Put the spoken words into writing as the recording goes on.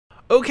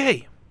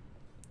Okay,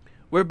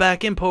 we're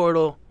back in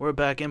Portal. We're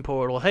back in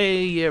Portal.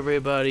 Hey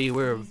everybody,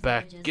 we're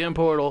back in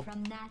Portal.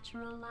 From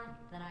natural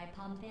light that I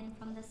pump in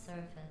from the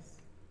surface.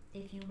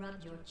 If you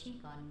rubbed your cheek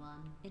on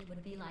one, it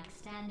would be like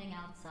standing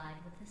outside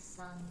with the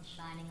sun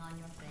shining on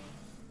your face.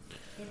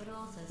 It would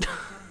also set your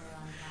hair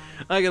on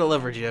fire. I gotta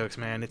love her jokes,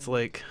 man. It's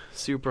like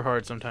super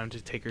hard sometimes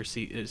to take her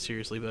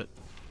seriously, but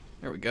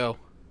there we go.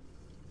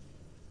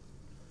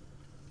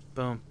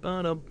 Boom.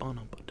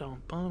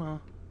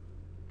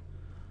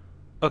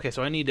 Okay,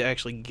 so I need to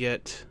actually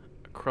get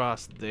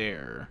across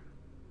there.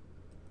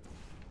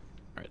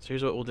 Alright, so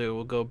here's what we'll do.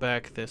 We'll go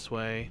back this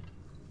way.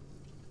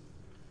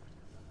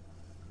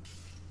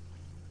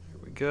 Here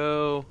we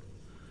go.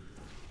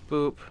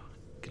 Boop.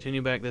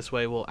 Continue back this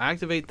way. We'll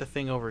activate the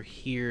thing over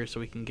here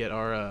so we can get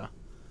our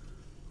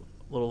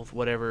little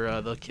whatever,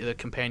 the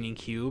companion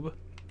cube.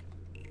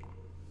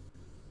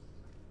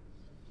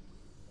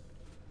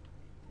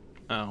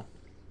 Oh.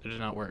 It did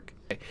not work.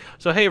 Okay.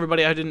 So hey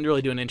everybody, I didn't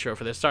really do an intro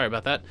for this. Sorry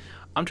about that.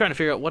 I'm trying to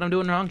figure out what I'm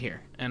doing wrong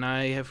here, and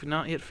I have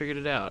not yet figured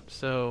it out.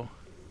 So,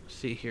 let's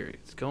see here.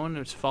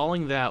 It's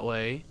falling that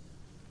way.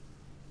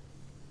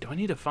 Do I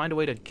need to find a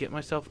way to get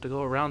myself to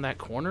go around that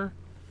corner?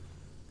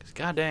 Cause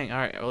god dang. All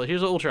right. Well,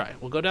 here's what we'll try.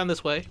 We'll go down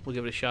this way. We'll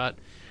give it a shot.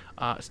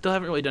 Still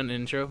haven't really done an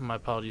intro. My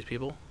apologies,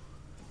 people.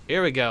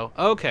 Here we go.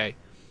 Okay.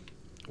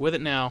 With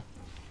it now.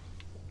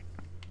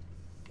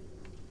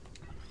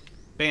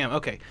 Bam.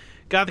 Okay.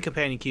 Got the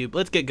companion cube.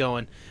 Let's get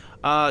going.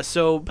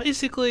 So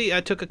basically,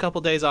 I took a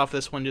couple days off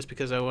this one just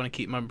because I want to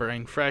keep my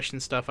brain fresh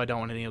and stuff. I don't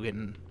want to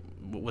getting,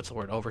 what's the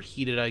word,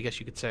 overheated, I guess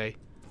you could say.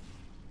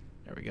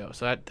 There we go.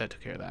 So that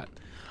took care of that.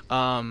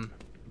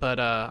 But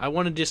I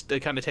wanted just to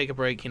kind of take a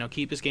break,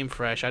 keep this game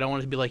fresh. I don't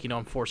want it to be like,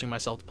 I'm forcing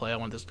myself to play. I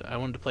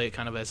wanted to play it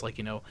kind of as like,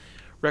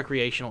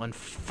 recreational and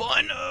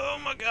fun. Oh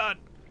my god.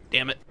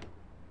 Damn it.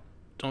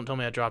 Don't tell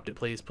me I dropped it,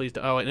 please. Please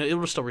don't. Oh, it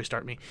will still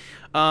restart me.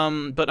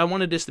 But I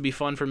wanted this to be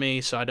fun for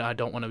me, so I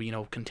don't want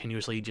to,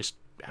 continuously just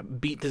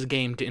beat this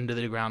game into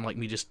the ground like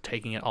me just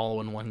taking it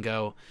all in one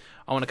go.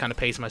 I want to kind of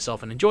pace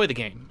myself and enjoy the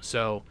game.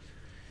 So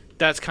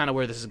that's kind of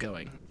where this is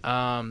going.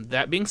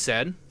 That being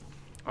said,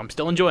 I'm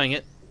still enjoying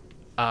it.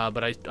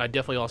 But I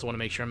definitely also want to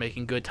make sure I'm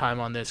making good time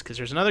on this, because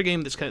there's another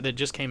game that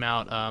just came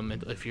out.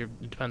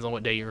 It depends on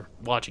what day you're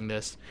watching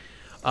this.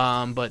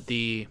 But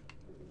the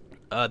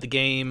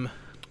game...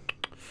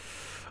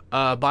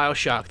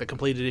 BioShock, the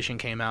complete edition,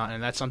 came out,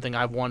 and that's something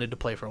I've wanted to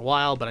play for a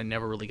while, but I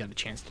never really got a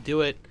chance to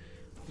do it.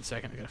 1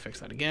 second, I gotta fix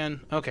that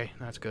again. Okay,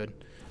 that's good.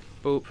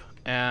 Boop.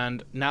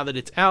 And now that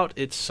it's out,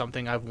 it's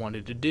something I've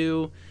wanted to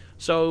do,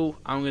 so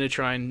I'm gonna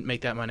try and make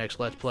that my next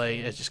Let's Play.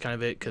 It's just kind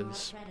of it,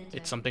 because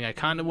it's something I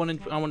kind of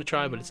want to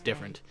try, but it's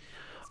different.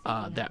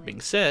 That being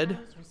said,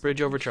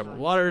 bridge over troubled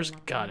waters.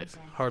 Got it.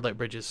 Hard light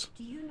bridges.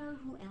 Do you know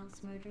who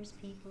else murders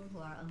people who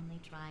are only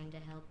trying to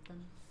help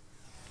them?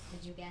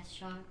 Did you guess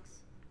sharks?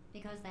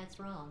 Because that's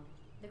wrong.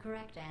 The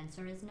correct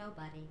answer is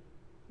nobody.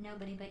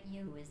 Nobody but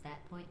you is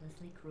that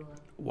pointlessly cruel.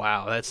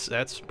 Wow,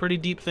 that's pretty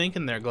deep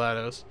thinking there,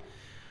 Glados.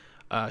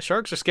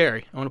 Sharks are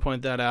scary. I want to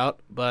point that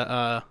out,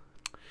 but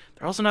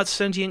they're also not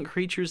sentient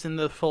creatures in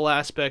the full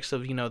aspects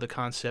of the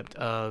concept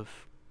of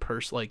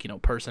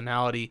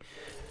personality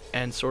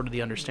and sort of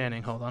the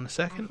understanding. Hold on a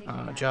second.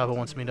 Java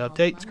wants me to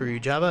update. Screw you,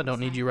 Java. I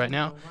don't need you right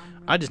now.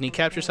 I just need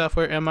capture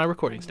software and my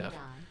recording stuff.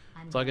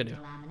 That's all I gotta do.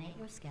 Laminate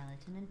your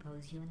skeleton and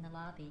pose you in the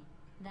lobby.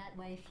 That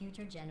way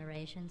future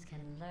generations can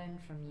learn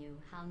from you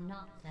how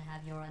not to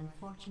have your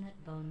unfortunate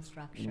bone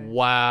structure.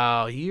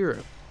 Wow, you're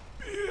a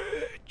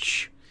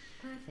bitch.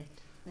 Perfect.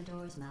 The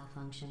door's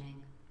malfunctioning.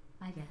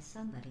 I guess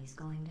somebody's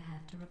going to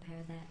have to repair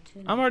that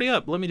too. I'm already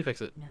up. Let me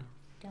fix it. No,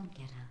 don't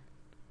get up.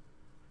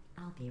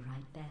 I'll be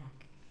right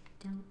back.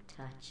 Don't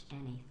touch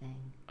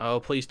anything. Oh,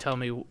 please tell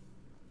me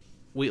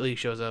Wheatley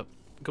shows up.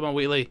 Come on,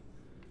 Wheatley.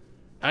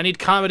 I need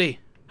comedy.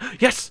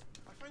 Yes!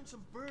 I found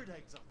some bird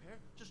eggs up here.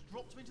 Just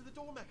dropped them into the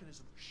door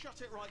mechanism. Shut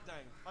it right down.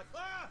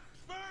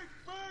 Bird!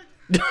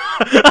 That's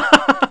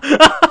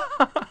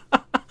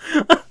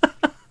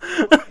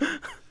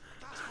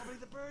probably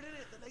the bird in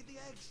it that laid the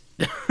eggs.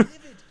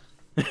 Livid.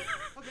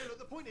 Okay, look,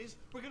 the point is,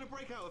 we're going to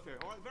break out of here,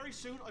 alright? Very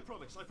soon, I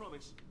promise, I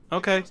promise.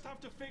 Okay. We just have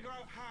to figure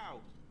out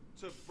how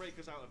to break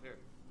us out of here.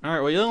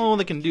 Alright, well, you're the only one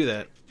that can do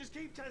that. Just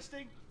keep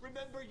testing.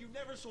 Remember, you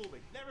never saw me.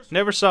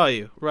 Never saw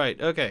you. Right,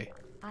 okay.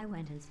 I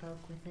went and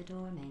spoke with the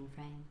door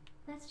mainframe.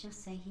 Let's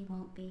just say he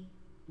won't be,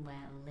 well,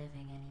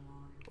 living anymore.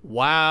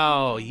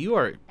 Wow, you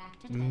are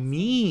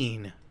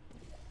mean.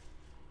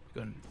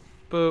 Good.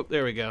 Boop,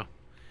 there we go.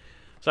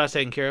 So that's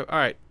taken care of.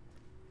 Alright.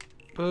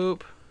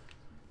 Boop.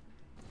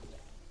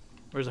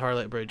 Where's the hard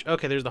light bridge?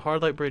 Okay, there's the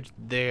hard light bridge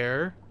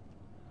there.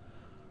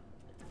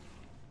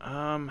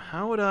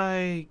 How would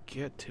I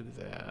get to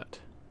that?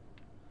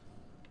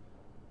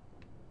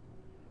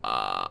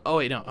 Oh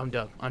wait, no, I'm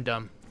dumb. I'm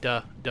dumb.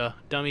 Duh.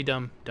 Dummy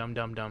dumb.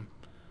 Dumb.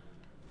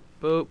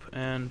 Boop,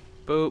 and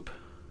boop.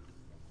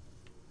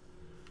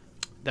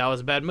 That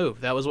was a bad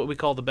move. That was what we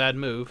call the bad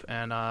move,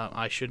 and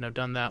I shouldn't have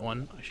done that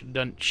one. I should have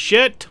done...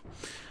 Shit!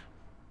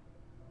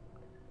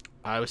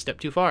 I was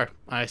stepped too far.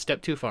 I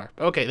stepped too far.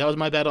 Okay, that was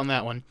my bad on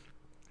that one.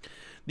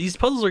 These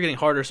puzzles are getting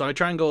harder, so I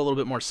try and go a little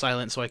bit more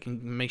silent so I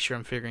can make sure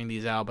I'm figuring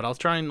these out. But I'll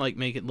try and like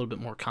make it a little bit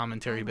more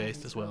commentary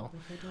based as well.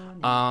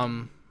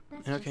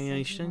 Okay, yeah,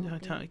 you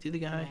shouldn't talk to the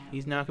guy.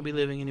 He's not gonna be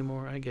living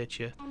anymore. I get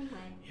you.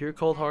 You're a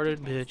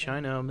cold-hearted bitch. I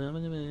know.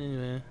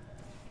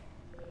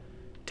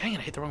 Dang it!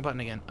 I hit the wrong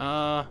button again.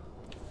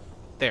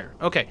 There.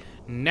 Okay,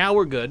 now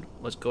we're good.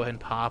 Let's go ahead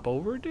and pop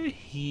over to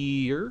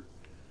here.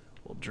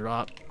 We'll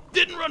drop.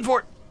 Didn't run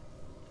for it.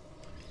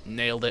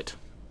 Nailed it,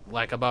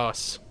 like a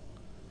boss.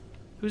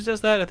 Who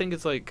does that? I think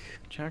it's like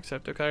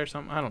Jacksepticeye or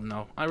something. I don't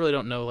know. I really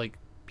don't know like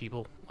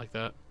people like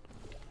that.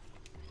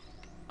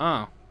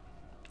 Oh.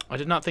 I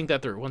did not think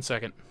that through. 1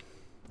 second.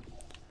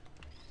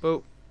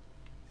 Oh.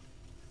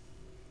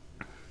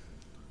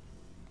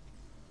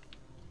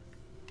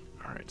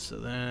 Alright, so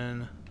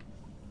then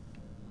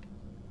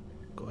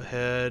go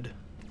ahead.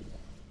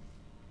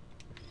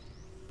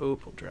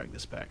 Boop, we'll drag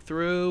this back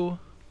through.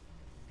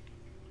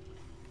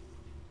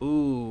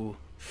 Ooh.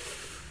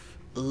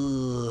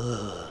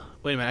 Ugh.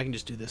 Wait a minute, I can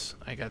just do this.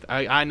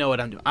 I know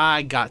what I'm doing.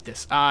 I got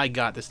this. I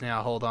got this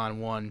now. Hold on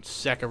 1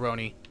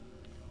 second.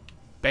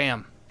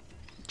 Bam.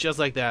 Just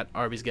like that,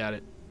 Arby's got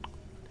it.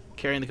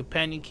 Carrying the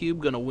companion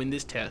cube, gonna win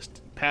this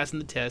test. Passing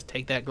the test,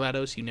 take that,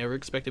 GLaDOS. You never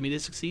expected me to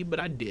succeed, but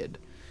I did.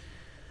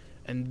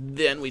 And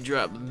then we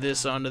drop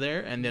this onto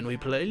there, and then we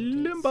play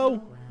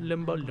Limbo.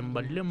 Limbo,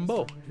 limbo,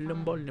 limbo.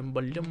 Limbo,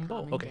 limbo,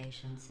 limbo. Okay.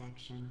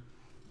 Section.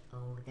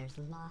 Oh, there's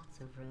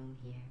lots of room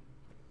here.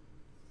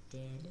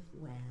 Did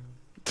well.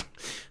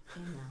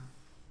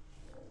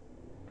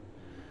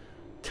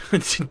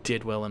 Enough.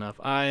 Did well enough.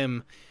 I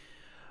am...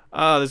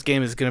 Oh, this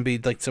game is going to be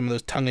like some of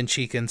those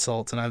tongue-in-cheek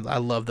insults, and I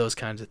love those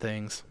kinds of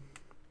things.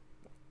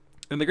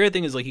 And the great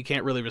thing is, like, you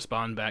can't really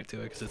respond back to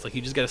it, because it's like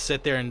you just got to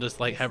sit there and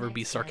just, like, have her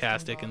be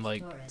sarcastic and,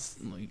 like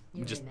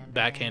just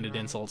backhanded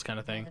insults kind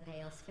of thing. The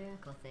pale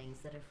spherical things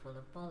that are full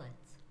of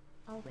bullets.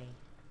 Oh, wait,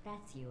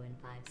 that's you in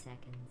 5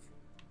 seconds.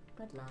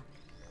 Good luck.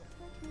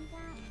 Put me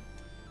down.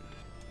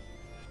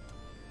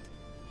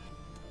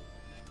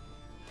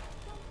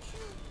 Don't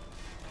shoot.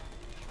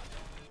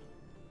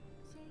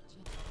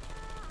 Searching.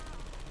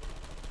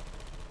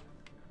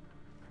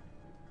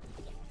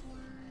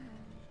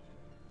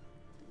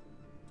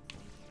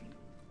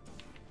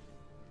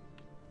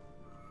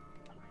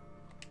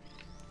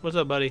 What's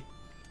up, buddy?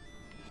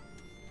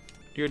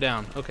 You're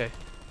down. Okay.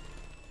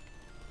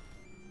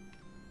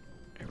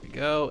 There we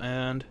go,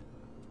 and...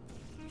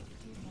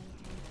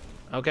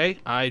 Okay,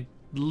 I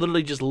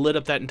literally just lit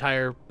up that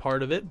entire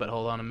part of it, but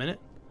hold on a minute.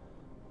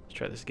 Let's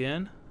try this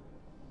again.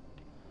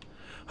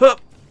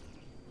 Hup!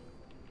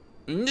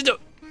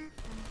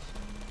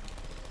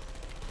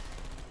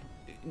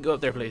 Go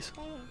up there, please.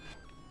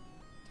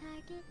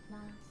 Target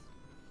lost.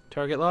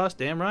 Target lost?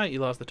 Damn right, you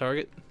lost the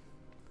target.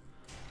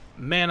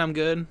 Man, I'm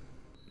good.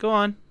 Go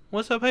on.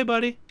 What's up? Hey,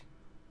 buddy.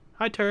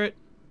 Hi, turret.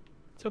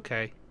 It's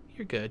okay.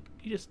 You're good.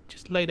 You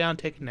just lay down,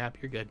 take a nap.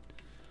 You're good.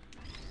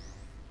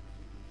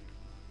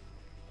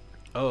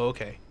 Oh,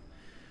 okay.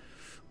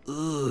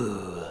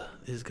 Ooh,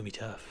 this is gonna be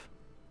tough.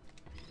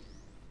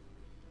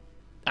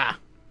 Ah.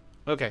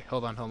 Okay,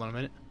 hold on a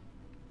minute.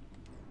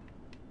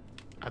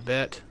 I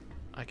bet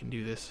I can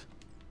do this.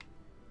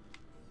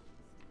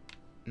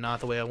 Not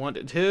the way I want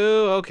it to.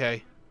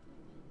 Okay.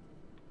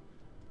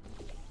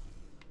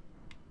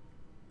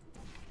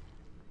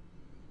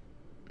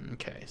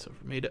 Okay, so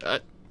for me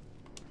to...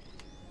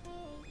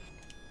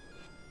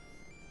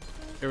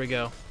 Here we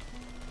go.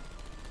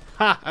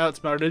 Ha!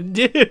 Outsmarted.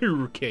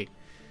 Okay.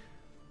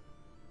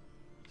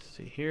 Let's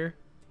see here.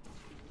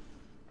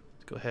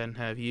 Let's go ahead and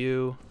have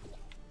you...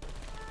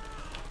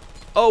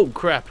 Oh,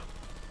 crap.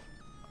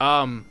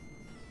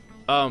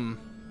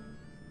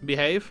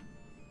 Behave?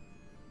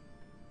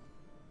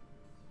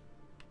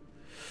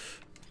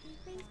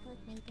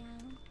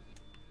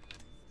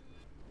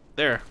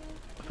 There.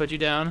 I'll put you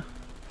down.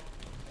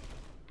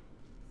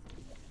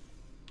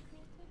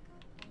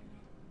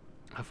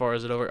 How far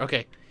is it over?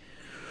 Okay.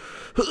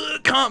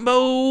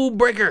 Combo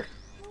breaker.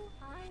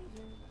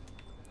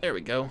 There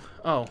we go.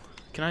 Oh,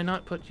 can I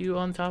not put you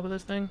on top of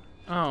this thing?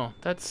 Oh,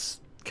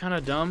 that's kind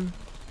of dumb.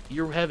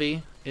 You're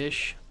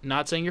heavy-ish.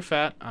 Not saying you're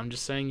fat. I'm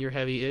just saying you're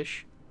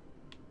heavy-ish.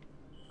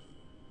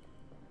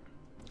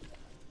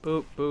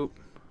 Boop, boop.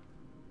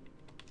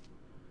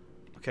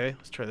 Okay,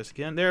 let's try this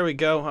again. There we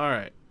go. All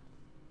right.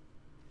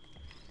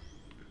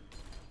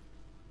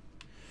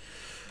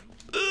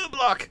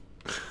 Block.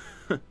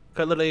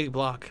 Cut the leg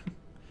block.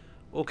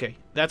 Okay,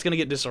 that's gonna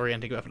get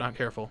disorienting if I'm not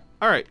careful.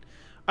 All right.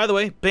 Either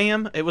way,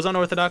 bam. It was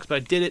unorthodox, but I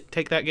did it.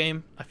 Take that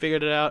game. I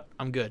figured it out.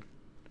 I'm good.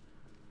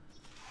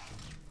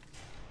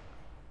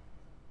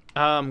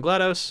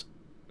 GLaDOS,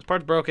 this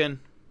part's broken.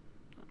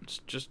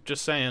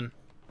 Just saying.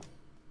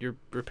 Your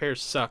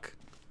repairs suck.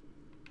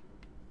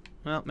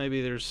 Well,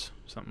 maybe there's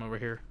something over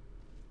here.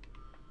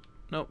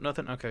 Nope,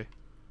 nothing. Okay.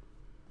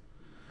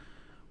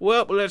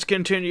 Well, let's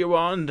continue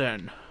on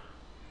then.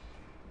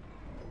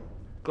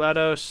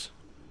 GLaDOS.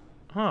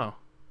 Oh.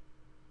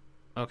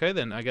 Okay,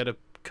 then I got a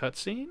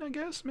cutscene, I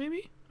guess,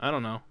 maybe? I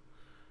don't know.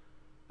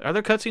 Are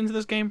there cutscenes in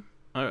this game?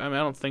 I mean, I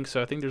don't think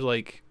so. I think there's,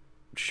 like,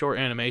 short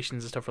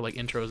animations and stuff for like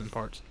intros and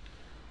parts.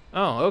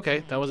 Oh,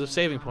 okay, that was a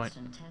saving point.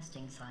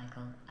 Testing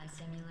cycle. I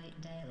simulate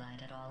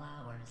daylight at all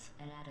hours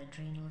and add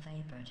adrenal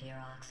vapor to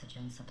your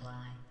oxygen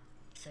supply.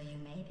 So you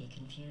may be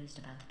confused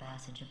about the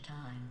passage of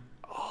time.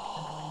 The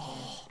point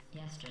is,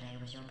 yesterday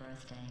was your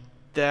birthday.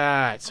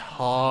 That's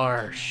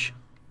harsh.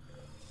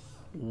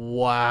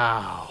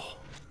 Wow.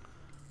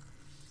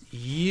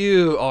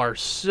 You are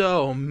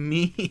so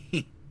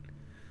mean.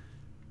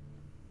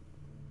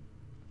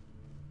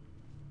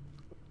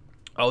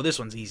 Oh, this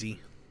one's easy.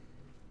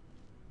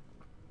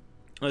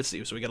 Let's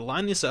see. So we gotta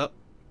line this up.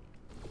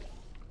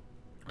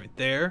 Right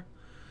there.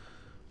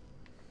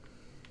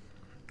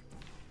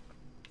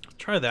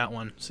 Try that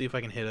one. See if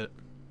I can hit it.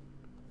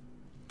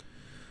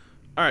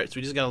 Alright, so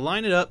we just gotta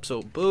line it up.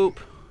 So, boop.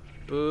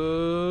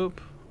 Boop.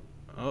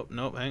 Oh,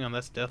 nope. Hang on.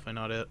 That's definitely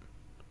not it.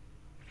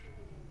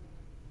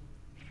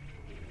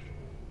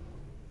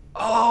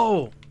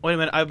 Oh! Wait a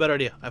minute. I have a better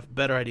idea. I have a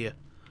better idea.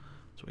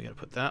 So we gotta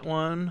put that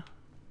one.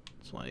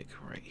 It's like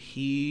right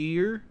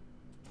here.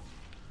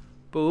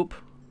 Boop.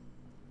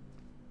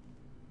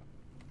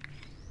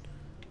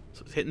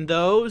 So it's hitting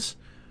those.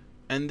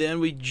 And then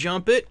we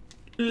jump it.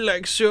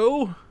 Like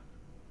so.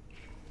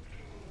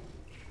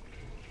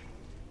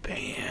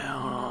 Bam.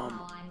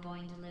 Now I'm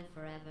going to live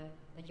forever,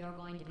 but you're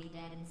going to be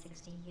dead in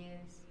 60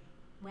 years.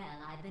 Well,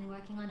 I've been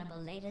working on a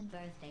belated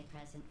birthday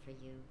present for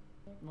you.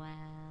 Well,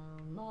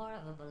 more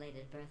of a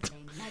belated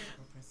birthday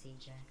medical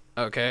procedure.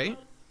 Okay.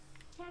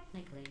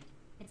 Technically,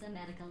 it's a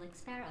medical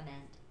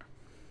experiment.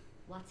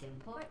 What's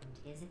important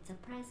is it's a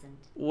present.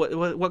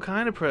 What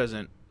kind of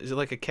present? Is it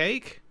like a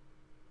cake?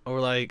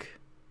 Or like,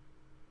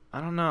 I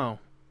don't know.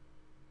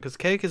 Because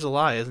cake is a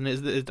lie, isn't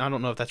it? I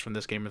don't know if that's from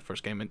this game or the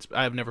first game.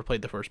 I've never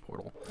played the first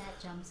Portal.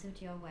 That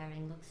jumpsuit you're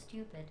wearing looks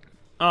stupid.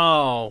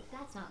 Oh.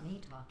 That's not me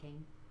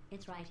talking.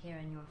 It's right here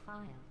in your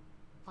file.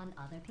 On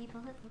other people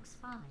it looks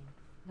fine.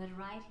 But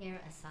right here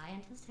a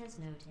scientist has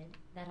noted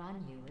that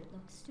on you it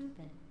looks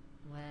stupid.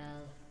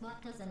 Well,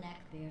 what does a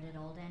neck-bearded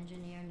old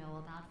engineer know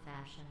about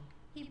fashion?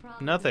 He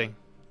probably... Nothing.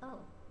 Oh,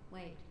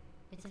 wait.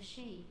 It's a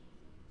she.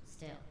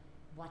 Still,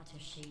 what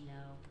does she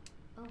know?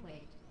 Oh,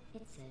 wait.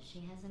 It says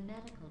she has a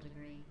medical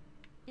degree.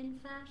 In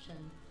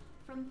fashion.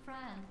 From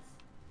France.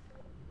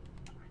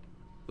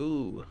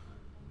 Ooh.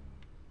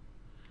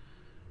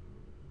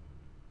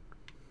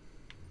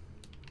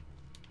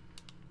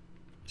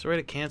 Is it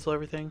ready to cancel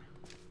everything?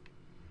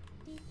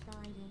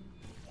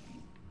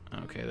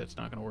 Okay, that's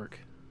not gonna work.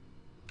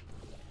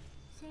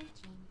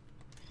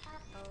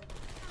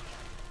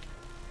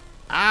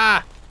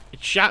 Ah!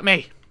 It shot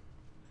me!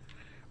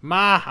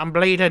 Ma, I'm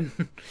bleeding!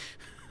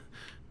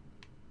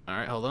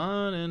 Alright, hold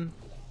on, and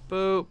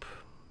boop.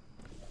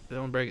 That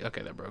one break.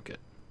 Okay, that broke it.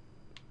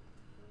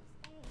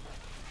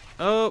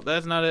 Oh,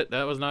 that's not it.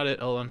 That was not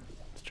it. Hold on.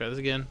 Let's try this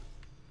again.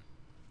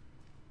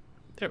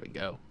 There we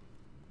go.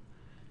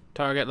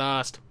 Target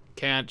lost.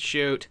 Can't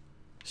shoot.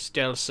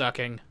 Still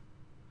sucking.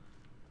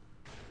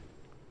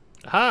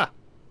 Aha!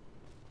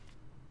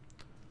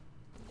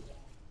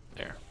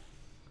 There.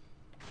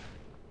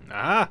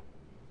 Ah!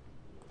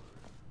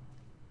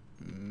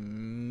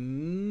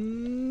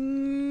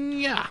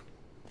 Yeah!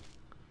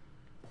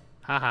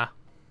 Haha.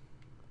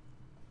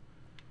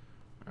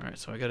 Alright,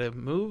 so I gotta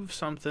move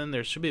something.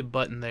 There should be a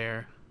button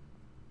there.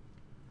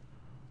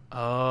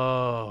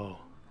 Oh.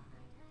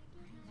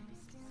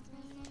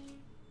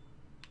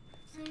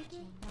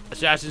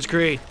 Assassin's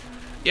Creed.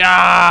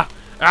 Yeah!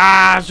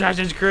 Ah!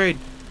 Assassin's Creed!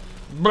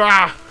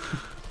 Blah!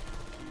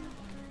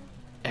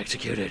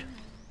 Executed.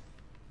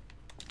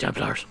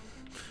 Templars.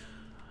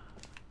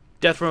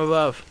 Death from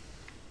above.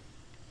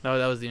 No,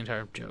 that was the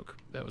entire joke.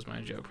 That was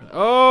my joke.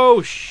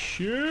 Oh,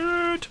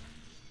 shit!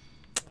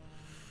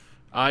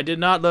 I did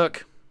not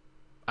look.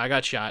 I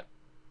got shot.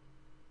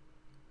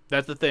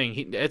 That's the thing.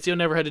 Ezio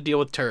never had to deal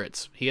with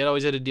turrets. He had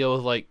always had to deal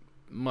with, like,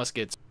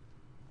 muskets.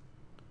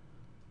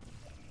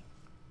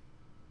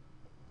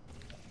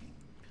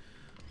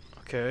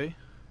 Okay.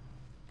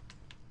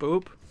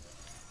 Boop.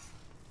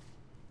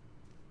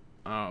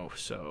 Oh,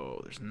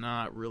 so there's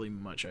not really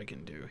much I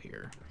can do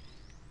here.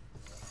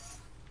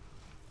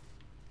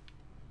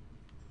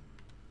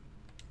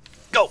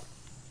 Go!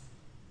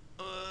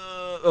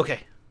 Okay.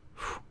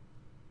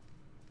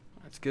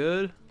 That's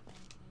good.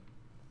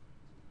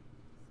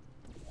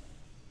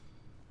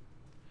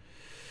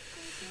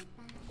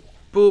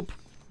 Boop.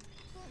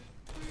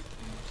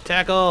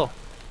 Tackle.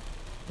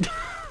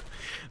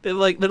 They're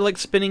like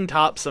spinning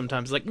tops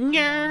sometimes, like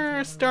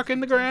stuck in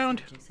the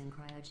ground.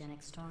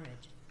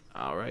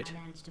 All right. I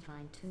managed to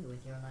find two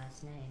with your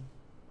last name,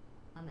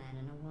 a man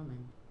and a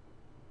woman.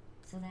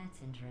 So that's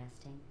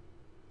interesting.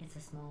 It's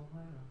a small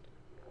world.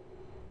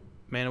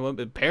 Man and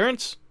woman,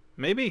 parents?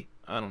 Maybe,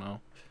 I don't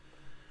know.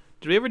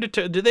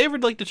 Did they ever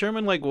like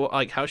determine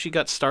like how she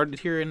got started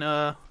here in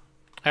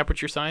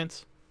Aperture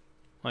Science?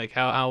 Like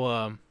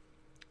how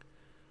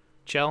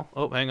Chell?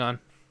 Oh, hang on.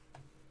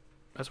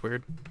 That's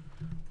weird.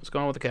 What's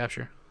going on with the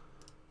capture?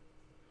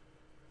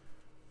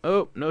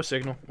 Oh, no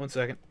signal. 1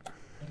 second.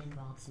 It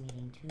involves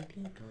meeting two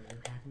people you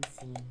haven't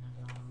seen in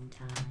a long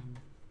time.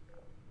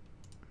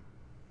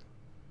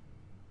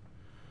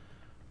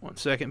 1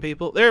 second,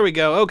 people. There we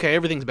go. Okay,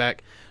 everything's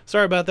back.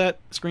 Sorry about that.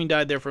 Screen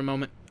died there for a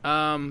moment.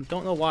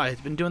 Don't know why.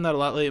 It's been doing that a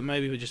lot lately.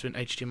 Maybe it's just been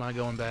HDMI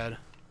going bad.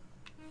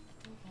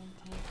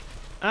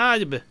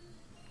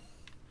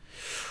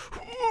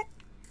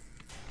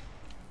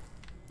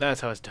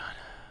 That's how it's done.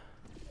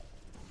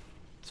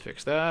 Let's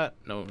fix that.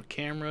 No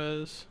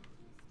cameras.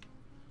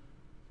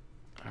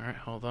 Alright,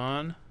 hold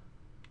on.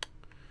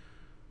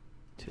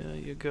 Till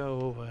you go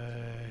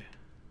away.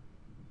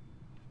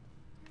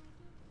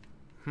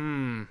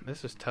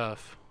 This is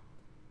tough.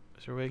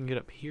 Is there a way I can get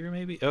up here,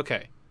 maybe?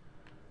 Okay.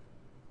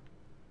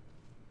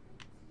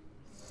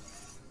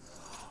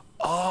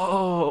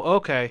 Oh,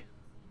 okay.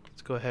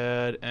 Let's go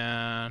ahead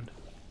and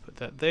put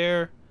that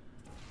there.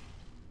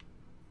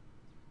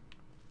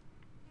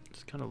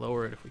 Just kind of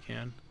lower it if we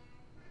can.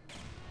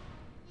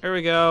 There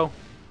we go.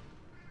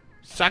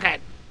 Suck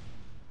it!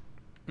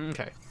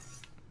 Okay.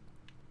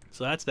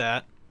 So that's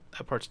that.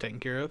 That part's taken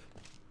care of.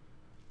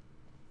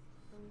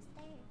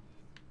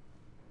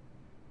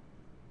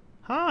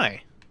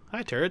 Hi.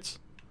 Hi, turrets.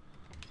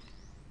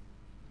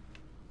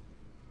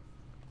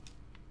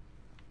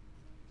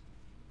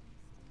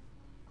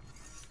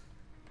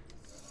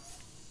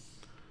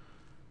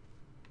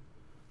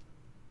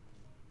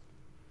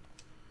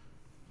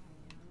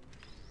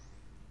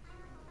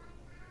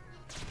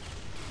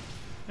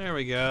 There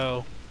we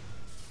go.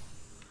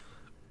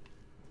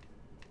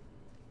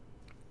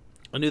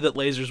 I knew that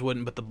lasers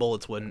wouldn't, but the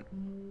bullets wouldn't.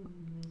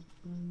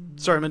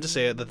 Sorry, I meant to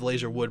say it, that the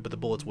laser would, but the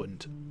bullets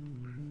wouldn't.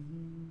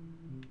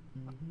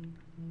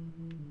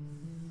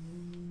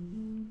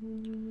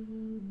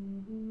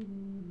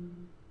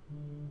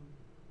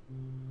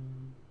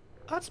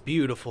 That's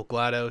beautiful,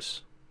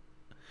 Glados.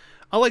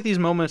 I like these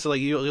moments, like,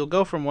 you'll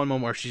go from one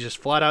moment where she's just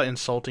flat out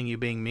insulting you,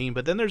 being mean,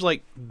 but then there's,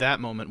 like, that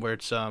moment where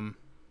it's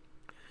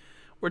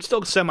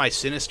still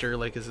semi-sinister,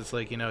 like, 'cause it's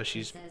like, you know,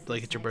 she's,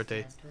 like, it's your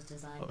birthday. Was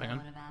designed Oh, by hang on.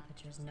 one of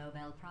Aperture's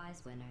Nobel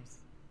Prize winners.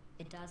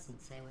 It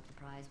doesn't say what the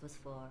prize was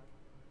for.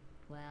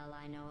 Well,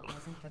 I know it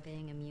wasn't for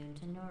being immune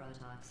to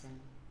neurotoxin.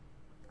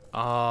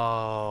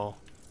 Oh.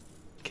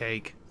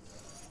 Cake.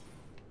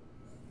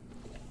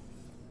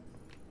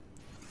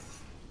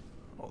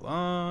 Hold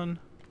on.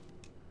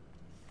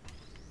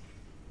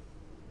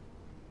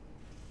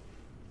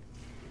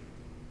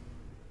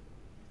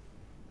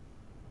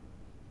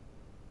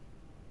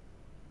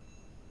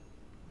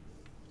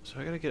 So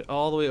I gotta get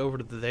all the way over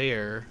to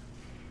there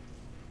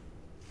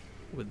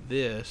with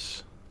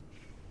this.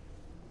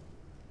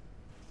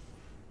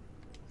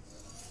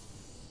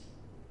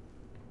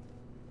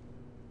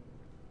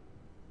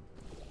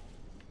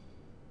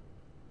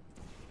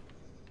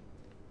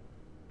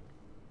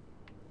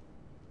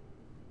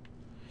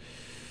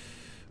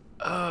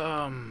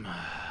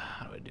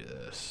 How do I do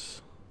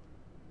this?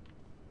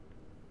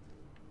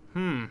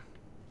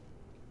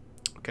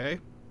 Okay.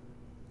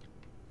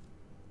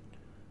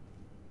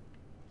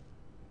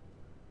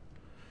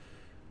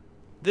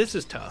 This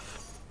is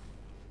tough.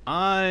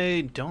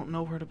 I don't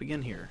know where to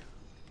begin here.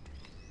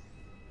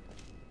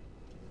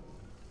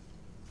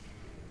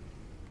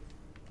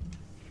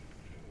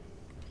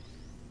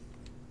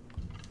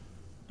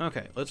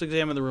 Okay, let's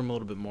examine the room a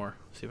little bit more.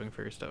 See if I can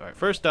figure stuff out. Alright,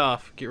 first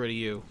off, get rid of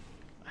you.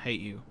 I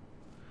hate you.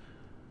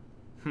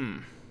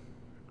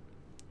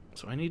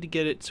 So I need to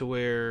get it to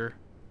where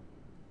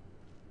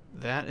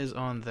that is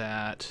on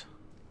that.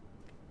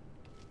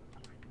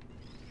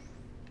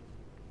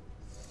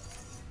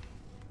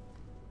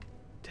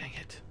 Dang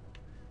it.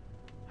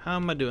 How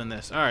am I doing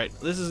this? Alright,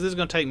 this is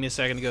gonna take me a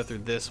second to go through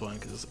this one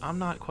because I'm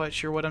not quite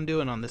sure what I'm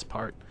doing on this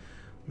part.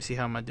 Let me see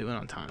how am I doing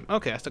on time.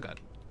 Okay, I still got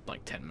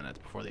like 10 minutes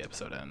before the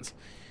episode ends.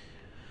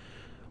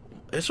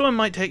 This one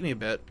might take me a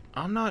bit.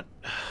 I'm not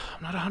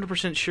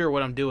 100% sure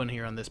what I'm doing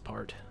here on this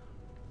part.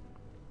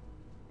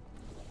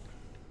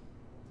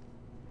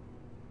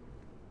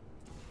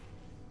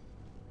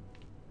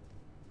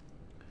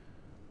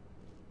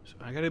 So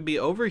I gotta be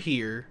over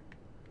here.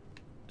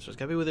 So it's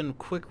gotta be within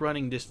quick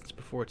running distance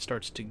before it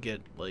starts to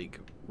get, like,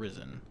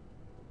 risen.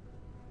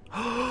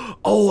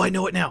 Oh, I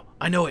know it now.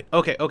 I know it.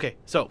 Okay, okay.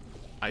 So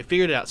I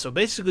figured it out. So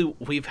basically,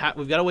 we've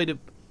got a way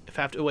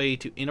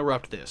to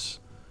interrupt this.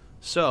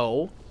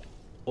 So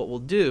what we'll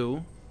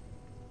do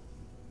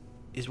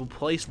is we'll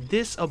place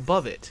this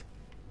above it,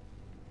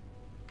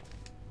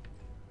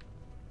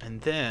 and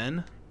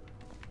then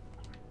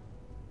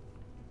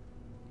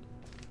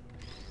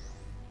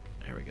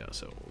there we go.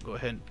 So we'll go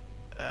ahead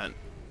and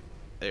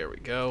there we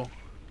go.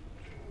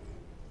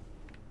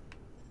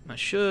 I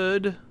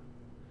should,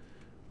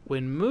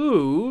 when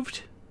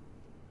moved,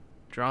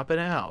 drop it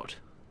out.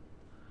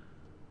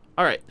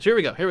 All right, so here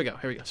we go. Here we go.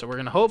 Here we go. So we're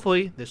gonna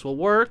hopefully this will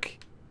work.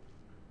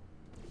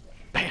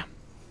 Bam.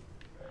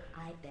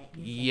 I bet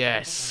you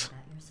Yes. about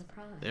your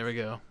surprise. There we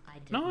go. I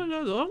No, didn't.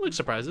 no, don't like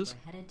surprises.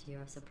 We're headed to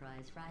your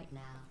surprise right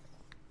now.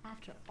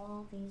 After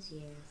all these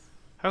years.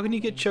 How can you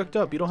get choked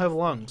up? You don't have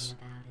lungs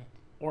About it.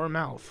 or a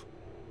mouth.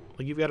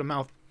 Like you've got a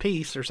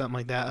mouthpiece or something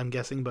like that, I'm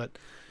guessing, but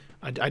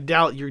I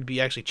doubt you'd be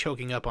actually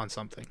choking up on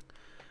something.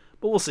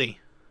 But we'll see.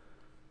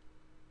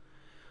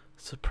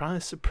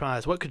 Surprise,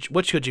 surprise. What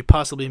could you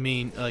possibly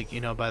mean, like, you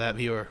know, by that,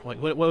 viewer? Like,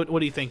 what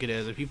do you think it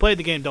is? If you played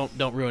the game,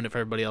 don't ruin it for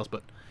everybody else.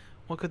 But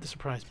what could the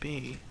surprise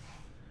be?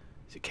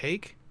 Is it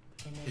cake?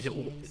 Is it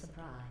Initiating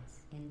surprise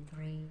in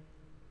 3,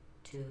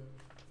 2,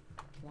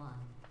 1.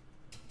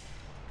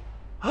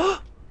 I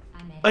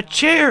made a it all.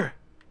 chair?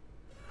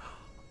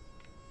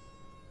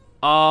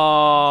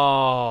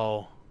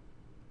 Oh.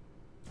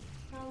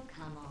 Oh,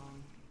 come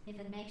on. If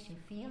it makes you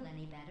feel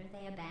any better,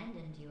 they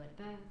abandoned you at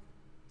birth.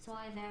 So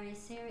I very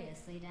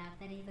seriously doubt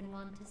they'd even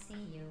want to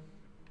see you.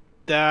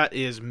 That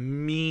is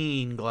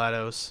mean,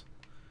 GLaDOS.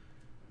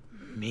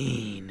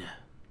 Mean.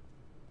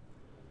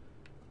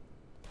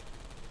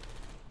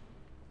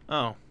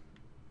 Oh.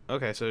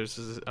 Okay, so this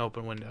is an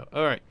open window.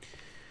 Alright.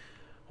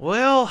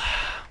 Well,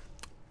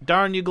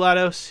 darn you,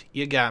 GLaDOS.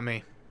 You got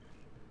me.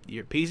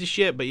 You're a piece of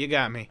shit, but you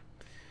got me.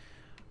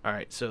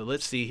 Alright, so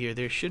let's see here.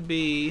 There should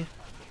be...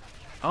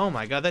 Oh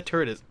my god, that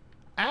turret is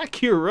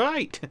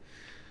accurate!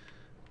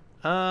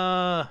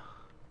 Let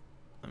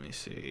me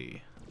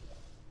see.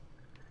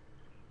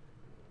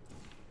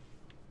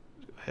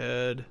 Go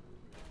ahead.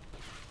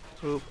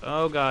 Swoop.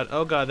 Oh god,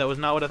 that was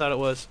not what I thought it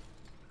was.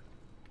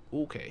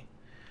 Okay.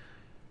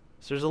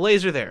 So there's a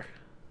laser there.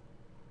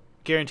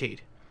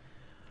 Guaranteed.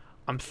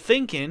 I'm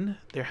thinking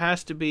there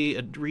has to be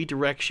a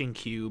redirection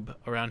cube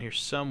around here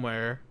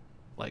somewhere.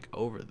 Like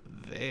over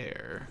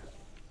there.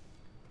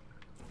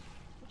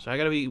 So I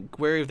gotta be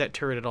wary of that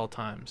turret at all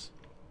times.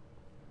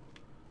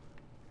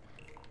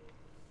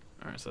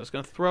 Alright, so I was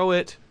gonna throw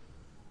it.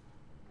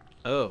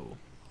 Oh,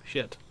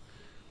 shit.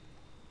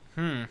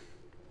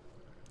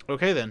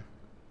 Okay then.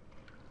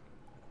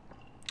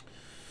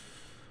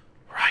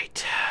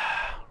 Right.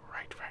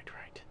 Right.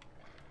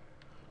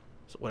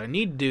 So what I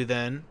need to do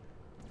then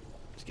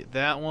is get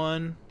that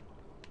one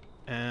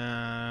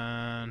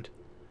and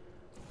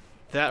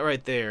that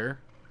right there.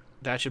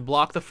 That should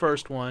block the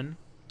first one.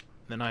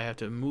 Then I have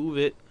to move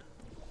it.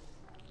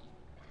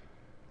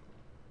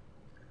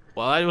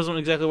 Well, that wasn't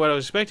exactly what I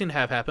was expecting to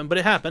have happen, but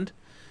it happened.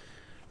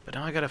 But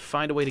now I gotta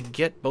find a way to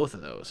get both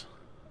of those.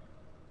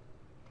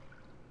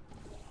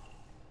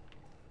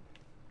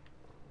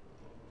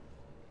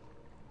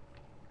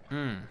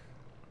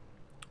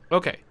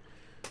 Okay.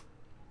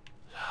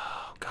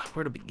 Oh, God,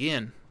 where to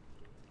begin?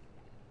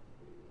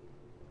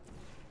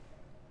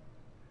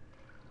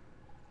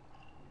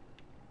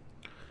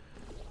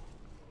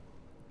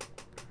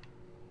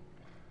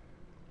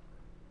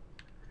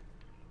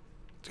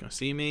 It's gonna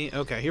see me.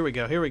 Okay, here we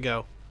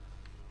go.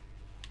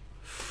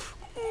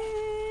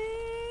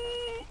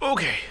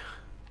 Okay.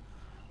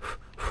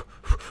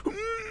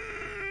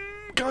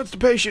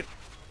 Constipation.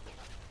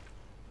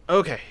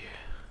 Okay.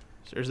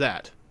 So there's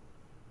that.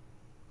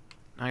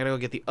 Now I gotta go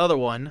get the other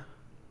one.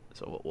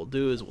 So what we'll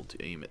do is we'll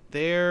aim it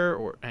there,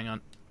 or hang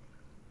on.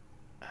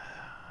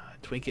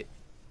 Twink it.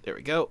 There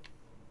we go.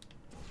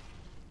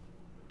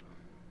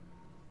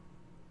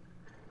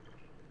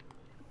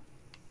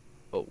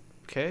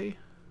 Okay.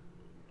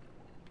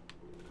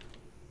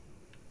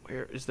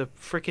 Where is the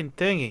freaking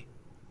thingy?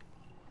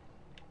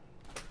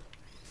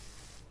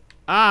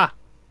 Ah!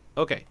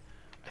 Okay.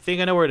 I think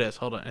I know where it is.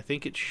 Hold on. I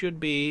think it should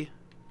be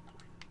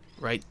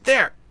right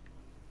there.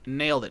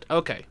 Nailed it.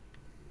 Okay.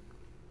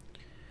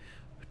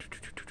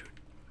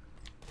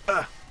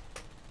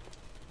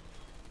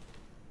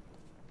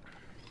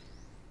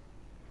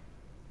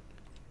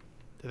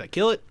 Did that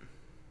kill it?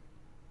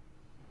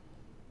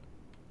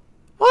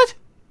 What?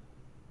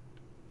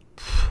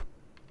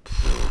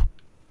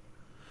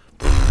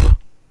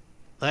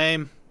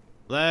 Lame.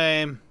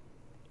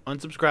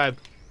 Unsubscribe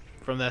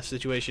from that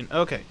situation.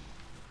 Okay.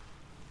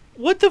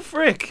 What the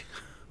frick?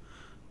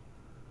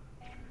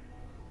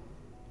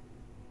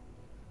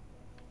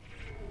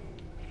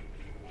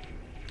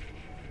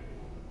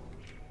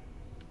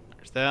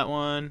 There's that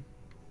one.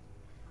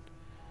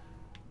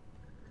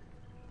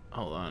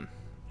 Hold on.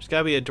 There's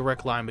gotta be a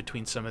direct line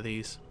between some of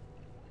these.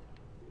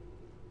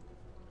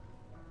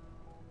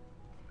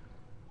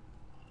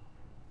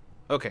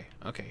 Okay.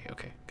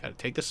 Gotta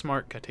take this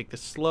smart. Gotta take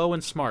this slow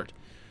and smart.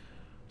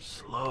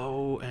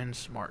 Slow and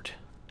smart.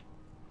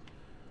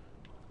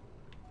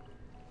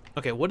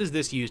 Okay, what is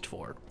this used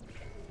for?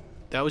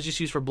 That was just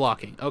used for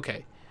blocking.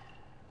 Okay.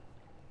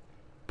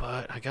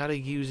 But I gotta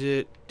use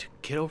it to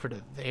get over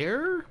to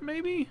there,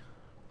 maybe?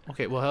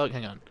 Okay, well,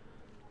 hang on.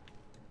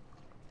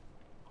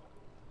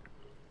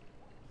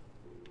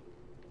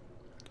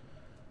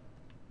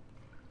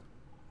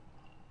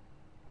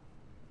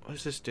 What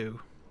does this do?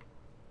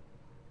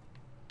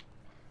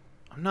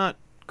 I'm not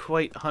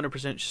quite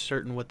 100%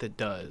 certain what that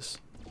does.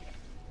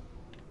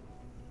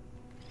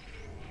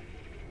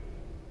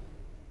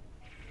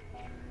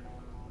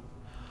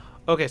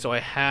 Okay, so I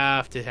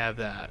have to have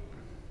that.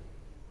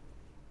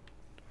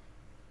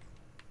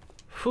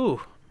 Whew.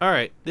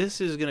 Alright,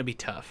 this is going to be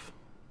tough.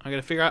 I got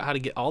to figure out how to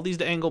get all these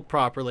to angle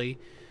properly.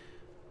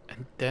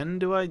 And then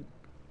do I...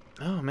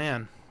 Oh,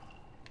 man.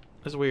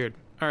 That's weird.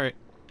 Alright.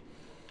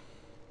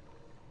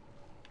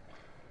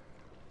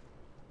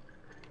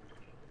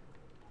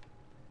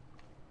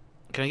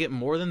 Can I get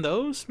more than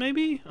those,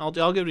 maybe? I'll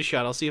give it a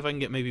shot. I'll see if I can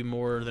get maybe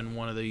more than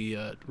one of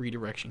the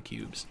redirection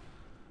cubes.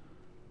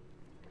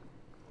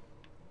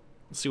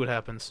 Let's see what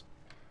happens.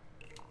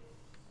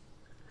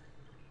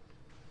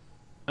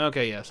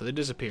 Okay, yeah, so they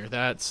disappear.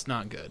 That's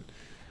not good.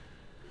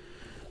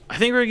 I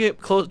think we're gonna get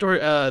close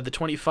to the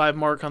 25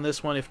 mark on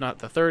this one, if not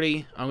the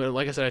 30. I'm gonna,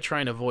 like I said, I try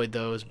and avoid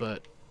those,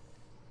 but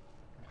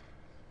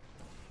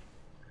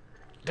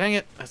dang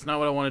it, that's not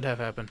what I wanted to have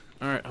happen.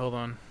 All right, hold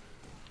on.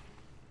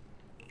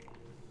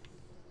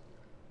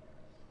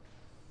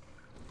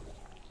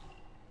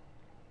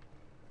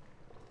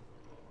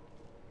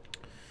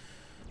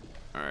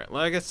 All right,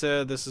 like I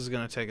said, this is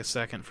gonna take a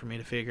second for me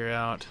to figure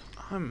out.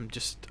 I'm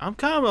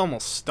kind of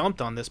almost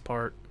stumped on this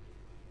part.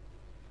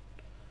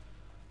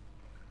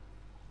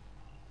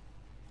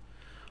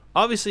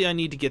 Obviously, I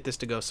need to get this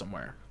to go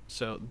somewhere.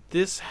 So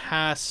this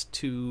has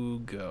to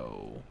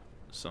go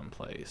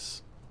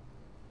someplace.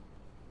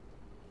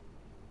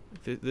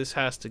 This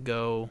has to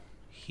go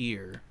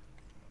here.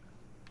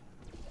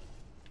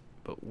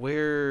 But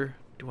where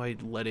do I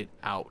let it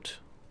out?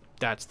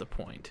 That's the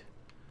point.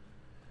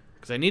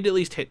 Because I need to at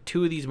least hit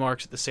 2 of these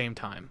marks at the same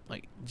time.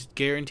 Like, just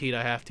guaranteed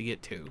I have to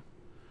get 2.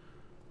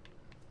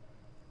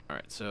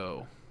 Alright,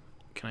 so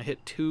can I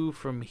hit 2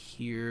 from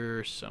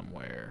here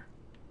somewhere?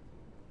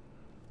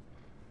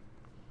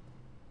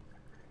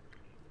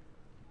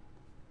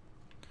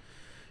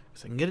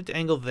 So I can get it to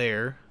angle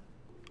there,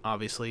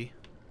 obviously.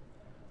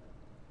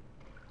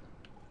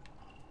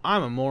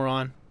 I'm a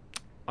moron.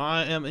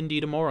 I am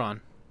indeed a moron.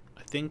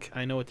 I think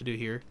I know what to do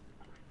here.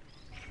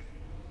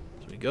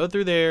 So we go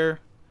through there.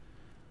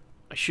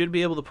 I should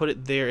be able to put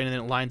it there, and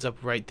then it lines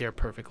up right there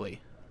perfectly.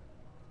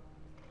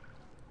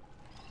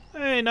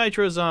 Hey,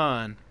 Nitro's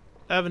on.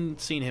 I haven't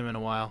seen him in a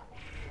while.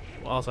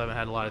 Well, also, I haven't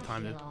had a lot of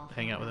time to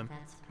hang out with him.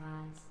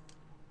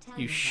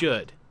 You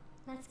should.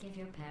 Let's give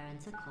your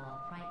parents a call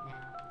right now.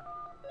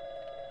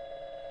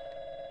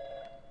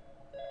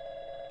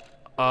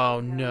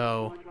 Oh,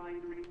 no.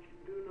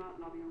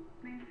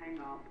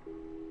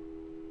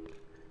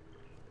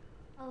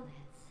 Oh,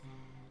 that's sad.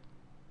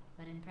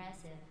 But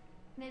impressive.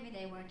 Maybe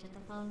they worked at the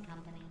phone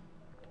company.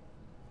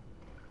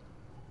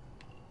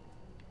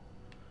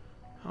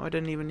 Oh, I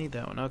didn't even need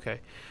that one.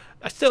 Okay.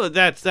 Still,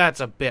 that's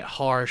a bit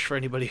harsh for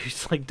anybody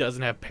who's like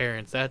doesn't have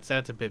parents. That's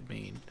a bit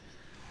mean.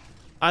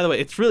 Either way,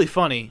 it's really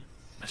funny.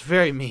 It's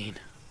very mean.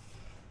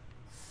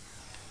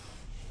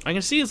 I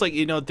can see it's like,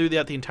 you know,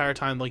 throughout the entire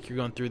time, like you're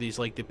going through these,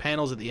 like the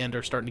panels at the end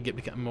are starting to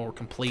become more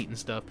complete and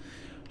stuff,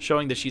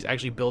 showing that she's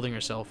actually building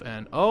herself.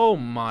 And oh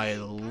my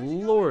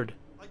lord.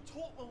 I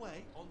taught my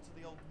way onto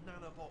the old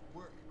nanobot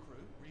work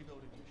crew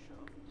rebuilding your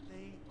shop.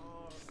 They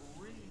are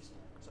really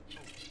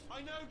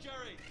I know,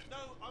 Jerry. No,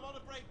 I'm on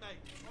a break, mate.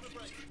 On a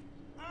break.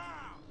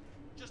 Ah!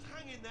 Just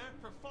hang in there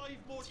for 5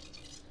 more.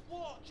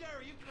 What,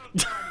 Jerry? You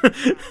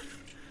can't.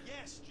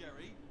 Yes,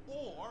 Jerry.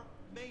 Or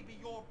maybe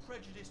your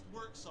prejudiced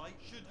work site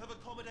should have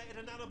accommodated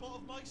a nanobot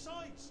of my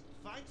size.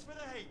 Thanks for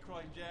the hate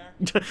crime, Jer.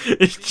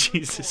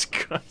 Jesus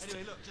Christ.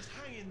 Anyway, look, just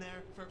hang in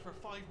there for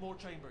 5 more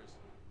chambers.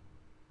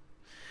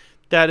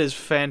 That is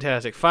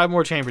fantastic. 5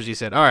 more chambers, you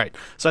said. All right.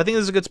 So I think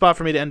this is a good spot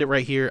for me to end it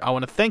right here. I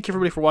want to thank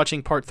everybody for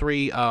watching part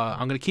 3.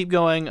 I'm going to keep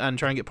going and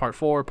try and get part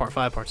 4, part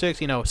 5, part 6.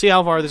 You know, see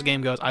how far this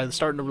game goes. I'm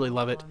starting to really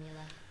love it.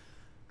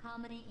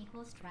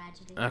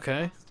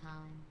 Okay.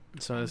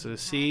 So this is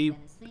C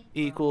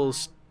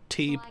equals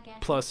T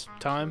plus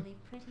time.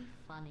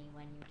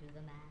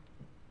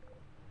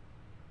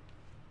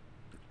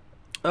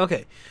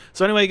 Okay,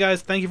 so anyway,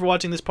 guys, thank you for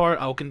watching this part.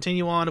 I'll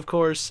continue on, of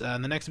course,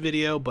 in the next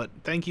video, but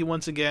thank you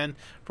once again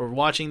for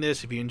watching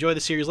this. If you enjoy the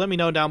series, let me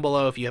know down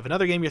below. If you have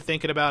another game you're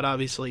thinking about,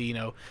 obviously, you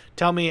know,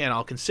 tell me and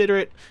I'll consider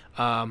it.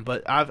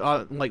 But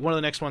like one of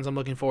the next ones I'm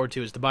looking forward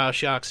to is the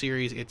BioShock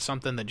series. It's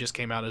something that just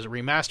came out as a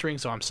remastering,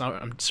 so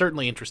I'm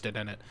certainly interested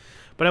in it.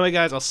 But anyway,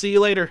 guys, I'll see you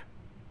later.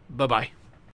 Bye-bye.